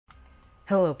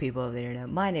Hello people of the internet,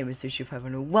 my name is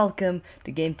Sushi500. Welcome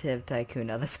to Game Tip Tycoon.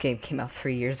 Now this game came out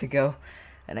 3 years ago,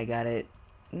 and I got it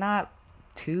not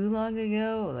too long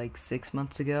ago, like 6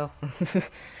 months ago,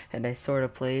 and I sort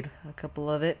of played a couple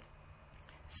of it.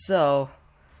 So,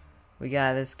 we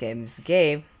got this game. It's a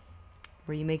game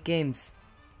where you make games.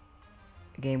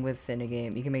 A game within a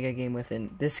game. You can make a game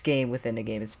within, this game within a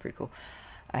game is pretty cool.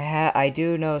 I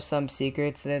do know some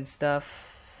secrets and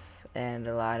stuff, and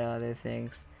a lot of other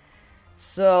things.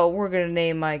 So we're gonna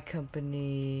name my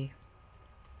company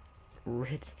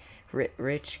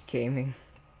Rich Gaming,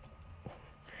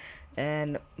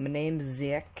 and my name's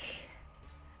Zach.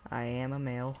 I am a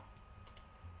male.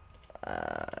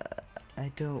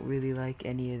 I don't really like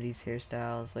any of these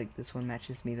hairstyles. Like this one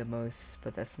matches me the most,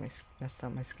 but that's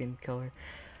not my skin color.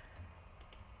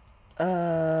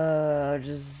 I'll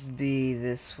just be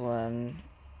this one.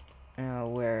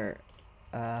 Well,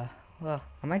 I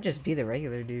might just be the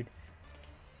regular dude.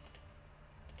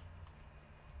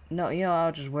 No,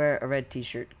 I'll just wear a red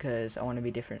t-shirt because I want to be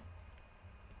different.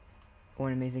 I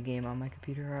want to make the game on my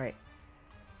computer. Alright.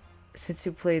 Since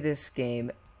you play this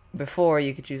game before,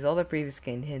 you could choose all the previous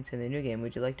game hints in the new game.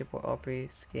 Would you like to put all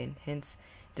previous game hints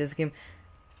into this game?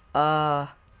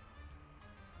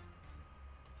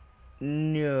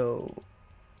 No.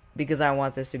 Because I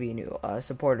want this to be new.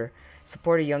 Support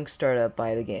a young startup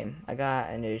by the game. I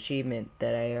got an achievement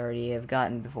that I already have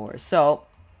gotten before. So,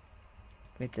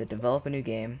 we have to develop a new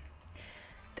game.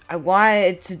 I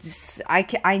wanted to just,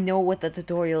 I know what the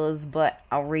tutorial is, but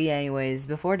I'll read anyways.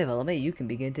 Before development, you can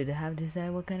begin to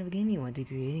decide what kind of game you want to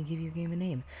create and give your game a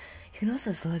name. You can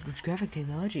also select which graphic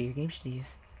technology your game should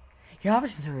use. Your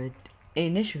options are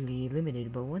initially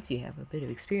limited, but once you have a bit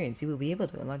of experience, you will be able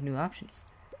to unlock new options.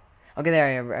 Okay,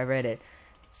 there, I read it.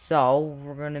 So,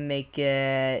 we're gonna make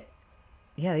it,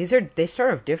 yeah, they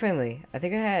start off differently. I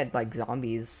think I had, like,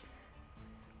 zombies.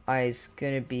 It's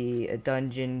gonna be a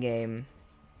dungeon game.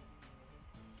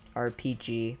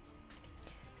 RPG.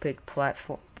 Pick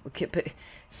platform.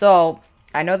 So,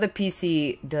 I know the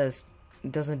PC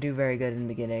doesn't do very good in the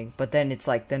beginning, but then it's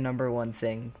like the #1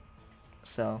 thing.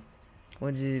 So,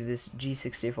 we'll do this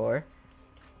G64.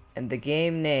 And the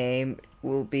game name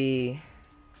will be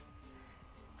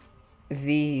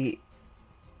the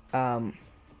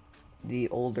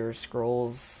Elder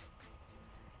Scrolls.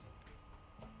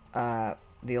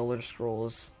 The Elder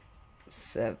Scrolls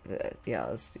 7, yeah,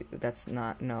 let's do, that's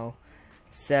not, no,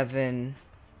 7,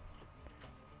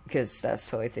 because that's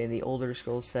the only thing, the Elder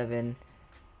Scrolls 7,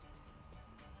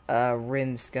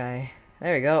 Rimsky,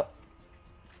 there we go,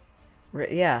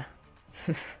 yeah,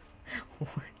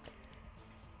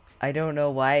 I don't know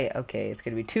why, okay, it's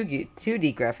gonna be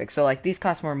 2D graphics, so, like, these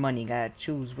cost more money, gotta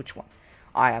choose which one.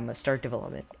 I'm gonna start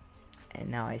development,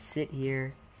 and now I sit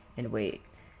here and wait.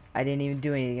 I didn't even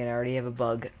do anything and I already have a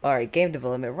bug. Alright, game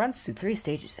development runs through 3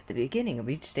 stages. At the beginning of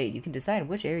each stage, you can decide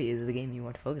which areas of the game you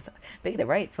want to focus on. Pick the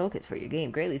right focus for your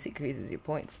game greatly increases your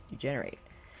points you generate.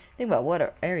 Think about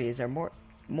what areas are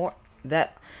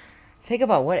Think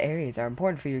about what areas are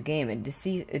important for your game and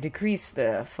decrease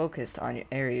the focus on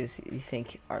areas you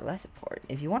think are less important.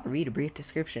 If you want to read a brief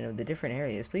description of the different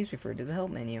areas, please refer to the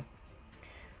help menu.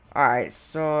 Alright,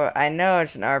 so I know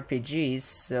it's an RPG,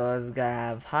 so it's gonna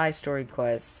have high story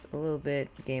quests, a little bit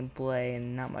gameplay,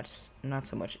 and not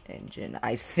so much engine.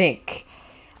 I think.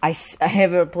 I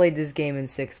haven't played this game in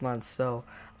 6 months, so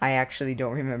I actually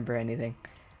don't remember anything.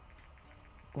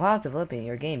 While developing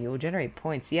your game, you will generate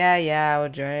points. Yeah, I will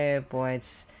generate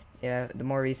points. Yeah, the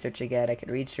more research I get, I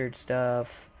can research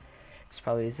stuff. This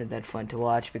probably isn't that fun to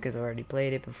watch because I've already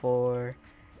played it before.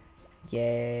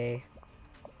 Yay.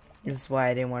 This is why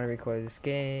I didn't want to record this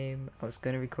game. I was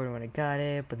going to record it when I got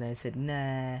it, but then I said,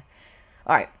 nah.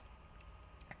 Alright.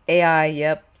 AI,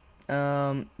 yep.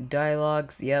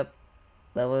 Dialogues, yep.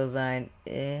 Level design,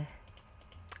 eh.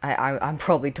 I'm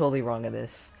probably totally wrong at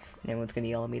this. And everyone's going to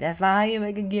yell at me, that's not how you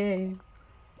make a game.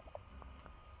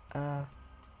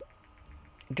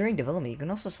 During development, you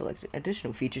can also select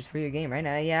additional features for your game right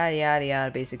now. Yada,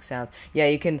 basic sounds. Yeah,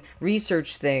 you can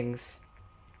research things.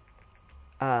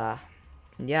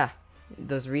 Yeah,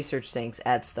 those research things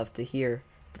add stuff to here.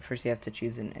 But first you have to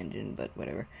choose an engine, but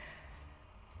whatever.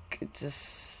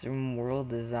 Just some world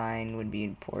design would be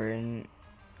important.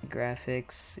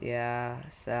 Graphics, yeah.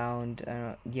 Sound,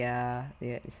 yeah.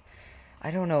 I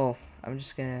don't know. I'm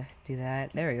just gonna do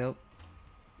that. There we go.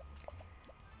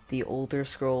 The Elder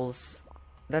Scrolls.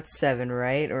 That's 7,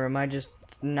 right? Or am I just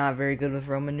not very good with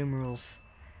Roman numerals?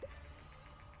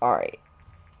 Alright.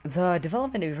 The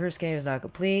development of your first game is now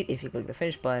complete. If you click the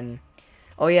finish button.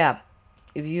 Oh yeah,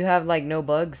 if you have like no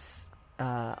bugs,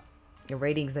 your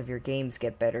ratings of your games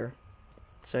get better.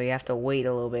 So you have to wait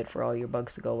a little bit for all your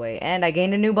bugs to go away. And I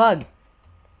gained a new bug.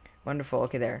 Wonderful.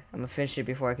 Okay, there. I'm gonna finish it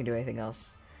before I can do anything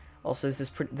else. Also,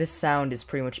 this sound is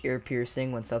pretty much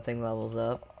ear-piercing when something levels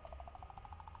up.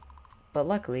 But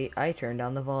luckily, I turned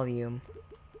down the volume.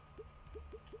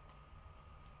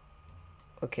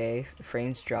 Okay,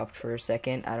 frames dropped for a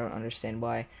second. I don't understand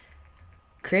why.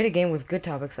 Create a game with good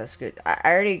topics. That's good.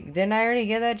 Didn't I already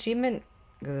get that achievement?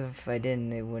 Because if I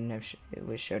didn't, it wouldn't have. It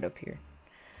would showed up here.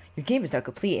 Your game is now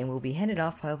complete and will be handed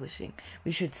off publishing.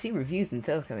 We should see reviews and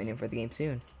sales coming in for the game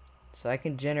soon. So I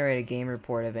can generate a game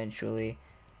report eventually.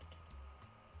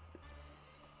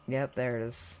 Yep, there it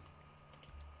is.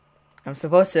 I'm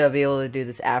supposed to be able to do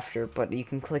this after, but you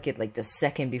can click it like the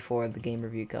second before the game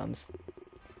review comes.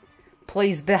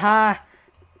 Please be high.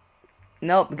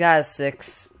 Nope, got a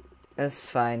 6. That's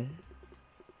fine.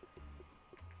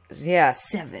 Yeah,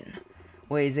 7.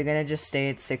 Wait, is it gonna just stay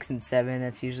at 6 and 7?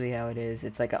 That's usually how it is.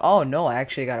 It's like, oh no, I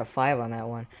actually got a 5 on that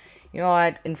one. You know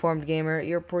what, Informed Gamer,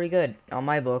 you're pretty good on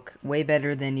my book. Way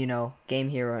better than, you know, Game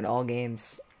Hero and all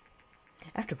games.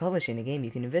 After publishing a game,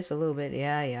 you can invest a little bit.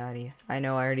 Yeah. I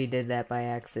know, I already did that by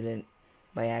accident.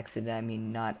 By accident, I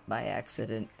mean not by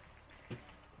accident.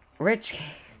 Rich.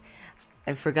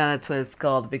 I forgot that's what it's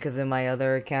called because in my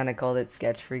other account I called it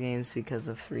Sketch for Games because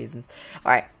of reasons.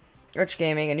 Alright. Rich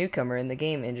Gaming, a newcomer in the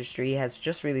game industry, has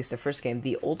just released their first game,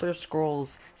 The Elder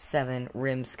Scrolls 7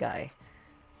 Rimsky.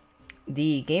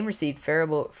 The game received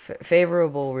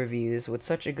favorable reviews. With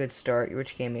such a good start,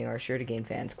 Rich Gaming are sure to gain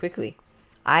fans quickly.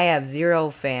 I have 0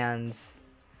 fans.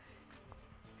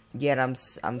 Yet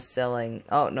I'm selling.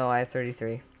 Oh no, I have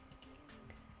 33.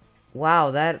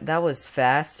 Wow, that was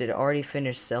fast. It already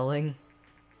finished selling.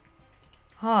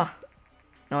 Huh.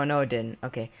 Oh no, it didn't.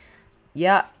 Okay.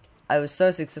 Yeah, I was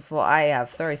so successful. I have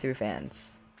 33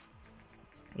 fans.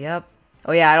 Yep.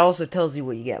 Oh yeah, it also tells you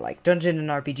what you get. Like Dungeon and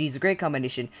RPG is a great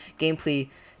combination. Gameplay.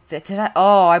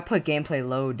 Oh, I put gameplay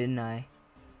low, didn't I?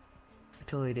 I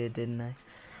totally did, didn't I?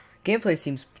 Gameplay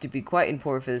seems to be quite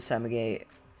important for this time of game.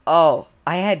 Oh,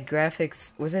 I had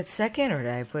graphics. Was it second or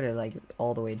did I put it like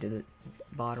all the way to the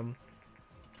bottom?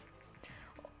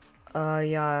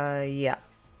 Yeah.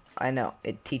 I know.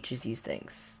 It teaches you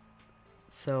things.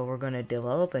 So we're gonna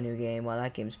develop a new game while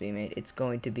that game's being made. It's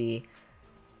going to be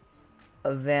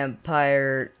a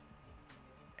vampire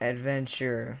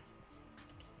adventure.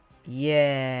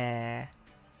 Yeah.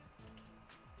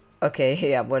 Okay,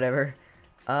 yeah, whatever.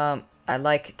 I'd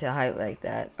like to highlight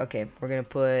that. Okay, we're gonna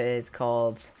put it's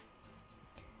called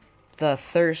The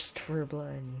Thirst for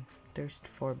Blood. Thirst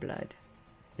for Blood.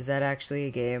 Is that actually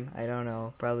a game? I don't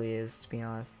know. Probably is, to be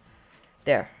honest.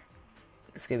 There.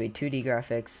 It's gonna be 2D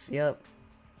graphics. Yep.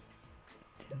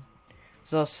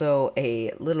 There's also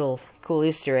a little cool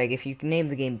Easter egg. If you name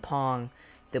the game Pong,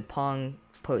 the Pong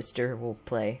poster will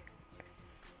play.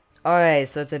 Alright,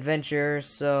 so it's adventure,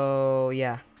 so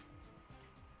yeah.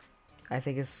 I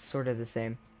think it's sort of the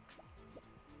same.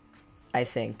 I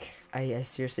think. I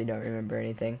seriously don't remember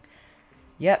anything.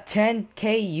 Yep,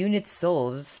 10k units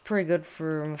sold. This is pretty good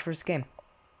for my first game.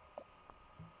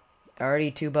 Already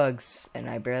 2 bugs, and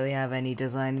I barely have any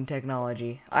design and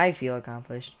technology. I feel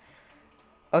accomplished.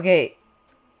 Okay.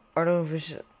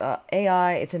 Artificial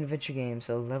AI, it's an adventure game,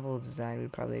 so level design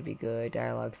would probably be good.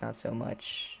 Dialogue's not so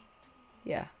much.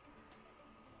 Yeah.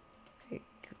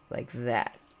 Like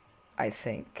that. I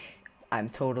think. I'm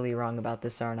totally wrong about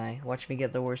this, aren't I? Watch me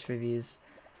get the worst reviews.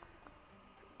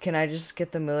 Can I just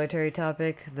get the military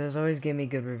topic? Those always give me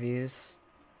good reviews.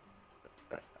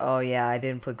 Oh yeah, I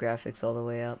didn't put graphics all the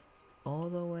way up. All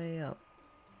the way up.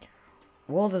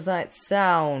 World design,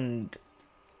 sound.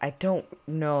 I don't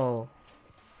know.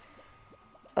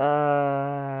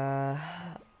 I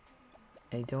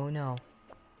don't know.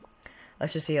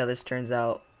 Let's just see how this turns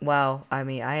out. Wow, I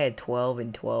mean, I had 12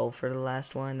 and 12 for the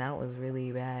last one. That was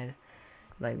really bad.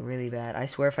 Like, really bad. I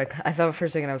swear I thought for a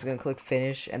second I was going to click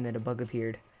finish, and then a bug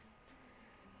appeared.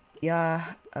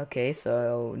 Yeah, okay,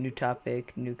 so new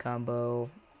topic, new combo.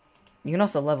 You can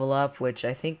also level up, which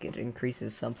I think it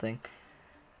increases something.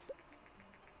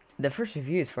 The first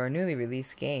reviews for our newly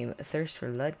released game, Thirst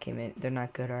for Blood, came in. They're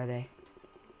not good, are they?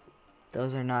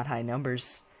 Those are not high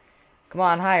numbers. Come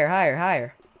on, higher, higher,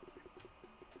 higher.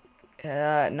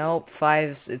 Nope,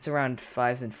 5s. It's around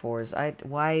 5s and 4s.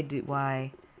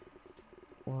 Why?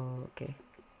 Well, okay.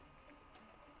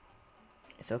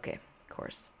 It's okay, of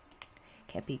course.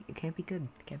 It can't be good.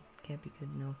 Can't be good.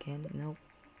 No, nope.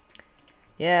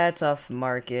 Yeah, it's off the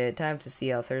market. Time to see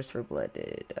how Thirst for Blood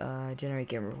did. Generate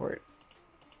game report.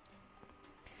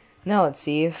 Now let's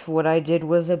see if what I did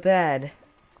was a bad.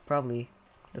 Probably.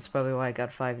 That's probably why I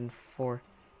got 5 and 4.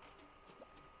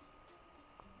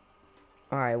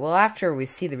 Alright, well, after we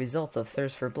see the results of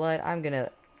Thirst for Blood, I'm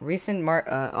gonna leave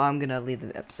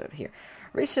the episode here.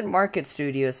 Recent market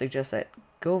studios suggest that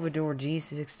Govador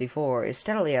G64 is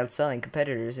steadily outselling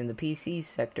competitors in the PC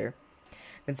sector.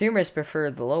 Consumers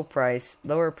prefer the lower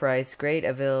price, great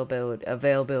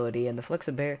availability, and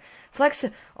the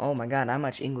oh my god, not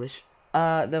much English.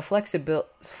 The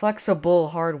flexible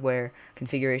hardware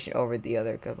configuration over the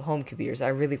other home computers. I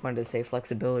really wanted to say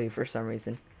flexibility for some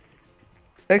reason.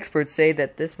 Experts say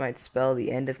that this might spell the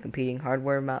end of competing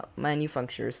hardware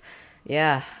manufacturers.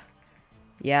 Yeah,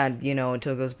 you know,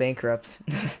 until it goes bankrupt.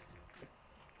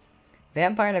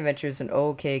 Vampire and Adventure is an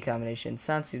okay combination.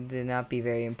 Sound seems to not be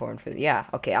very important for yeah,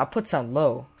 okay, I'll put sound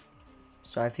low,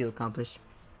 so I feel accomplished.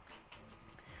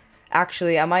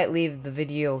 Actually, I might leave the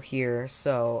video here,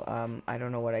 so, I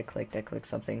don't know what I clicked. I clicked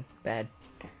something bad.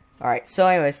 Alright, so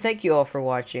anyways, thank you all for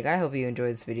watching. I hope you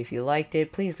enjoyed this video. If you liked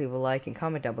it, please leave a like and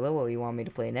comment down below what you want me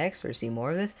to play next or see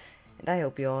more of this. And I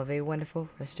hope you all have a wonderful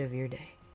rest of your day.